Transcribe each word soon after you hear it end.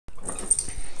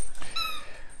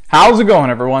How's it going,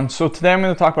 everyone? So today I'm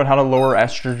going to talk about how to lower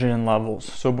estrogen levels.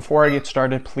 So before I get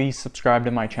started, please subscribe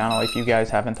to my channel if you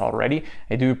guys haven't already.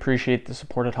 I do appreciate the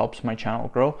support. It helps my channel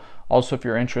grow. Also, if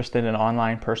you're interested in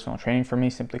online personal training from me,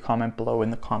 simply comment below in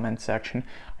the comment section.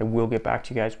 I will get back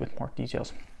to you guys with more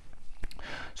details.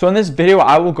 So in this video,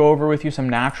 I will go over with you some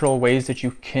natural ways that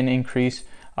you can increase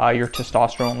your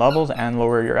testosterone levels and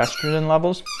lower your estrogen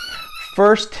levels.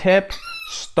 First tip,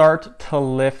 start to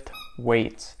lift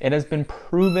weights. It has been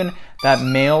proven that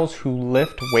males who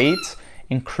lift weights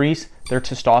increase their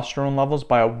testosterone levels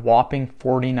by a whopping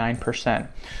 49%.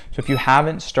 So if you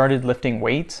haven't started lifting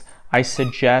weights, I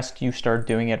suggest you start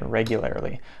doing it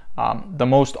regularly. The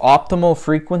most optimal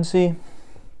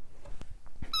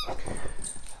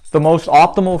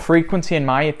frequency in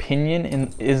my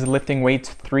opinion is lifting weights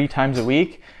 3 times a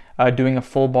week, doing a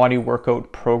full body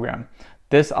workout program.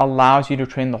 This allows you to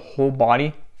train the whole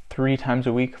body 3 times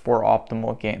a week for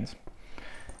optimal gains.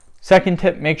 Second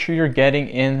tip, make sure you're getting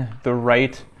in the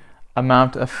right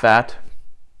amount of fat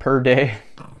per day.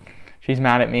 She's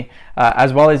mad at me.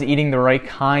 As well as eating the right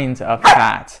kinds of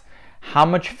fats. How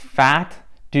much fat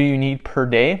do you need per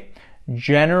day?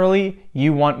 Generally,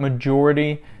 you want around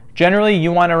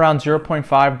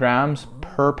 0.5 grams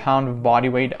per pound of body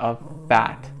weight of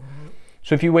fat.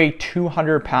 So if you weigh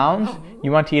 200 pounds,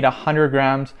 you want to eat 100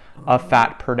 grams of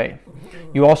fat per day.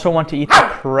 You also want to eat the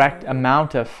correct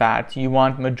amount of fat. You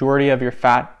want majority of your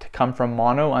fat to come from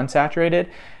mono unsaturated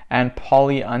and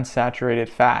polyunsaturated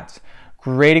fats.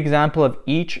 Great example of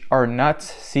each are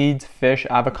nuts, seeds, fish,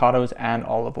 avocados, and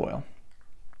olive oil.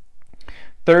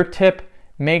 Third tip,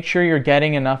 make sure you're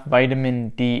getting enough vitamin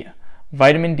D.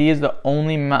 Vitamin D is the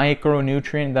only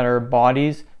micronutrient that our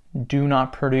bodies do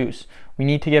not produce. We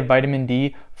need to get vitamin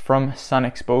D from sun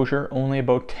exposure. Only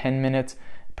about 10 minutes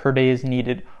per day is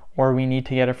needed, or we need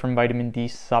to get it from vitamin D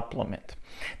supplement.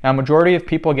 Now, majority of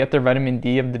people get their vitamin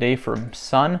D of the day from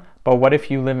sun, but what if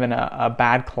you live in a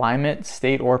bad climate,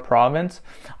 state or province?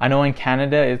 I know in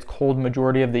Canada it's cold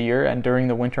majority of the year, and during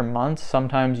the winter months,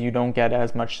 sometimes you don't get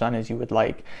as much sun as you would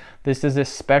like. This is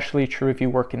especially true if you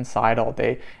work inside all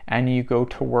day and you go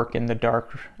to work in the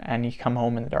dark and you come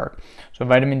home in the dark. So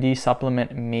vitamin D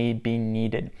supplement may be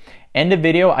needed. End of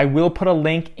video. I will put a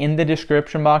link in the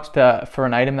description box for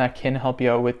an item that can help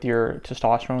you out with your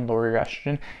testosterone, lower your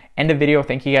estrogen. End of video.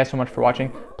 Thank you guys so much for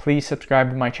watching. Please subscribe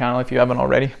to my channel if you haven't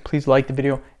already. Please like the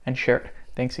video and share it.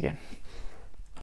 Thanks again.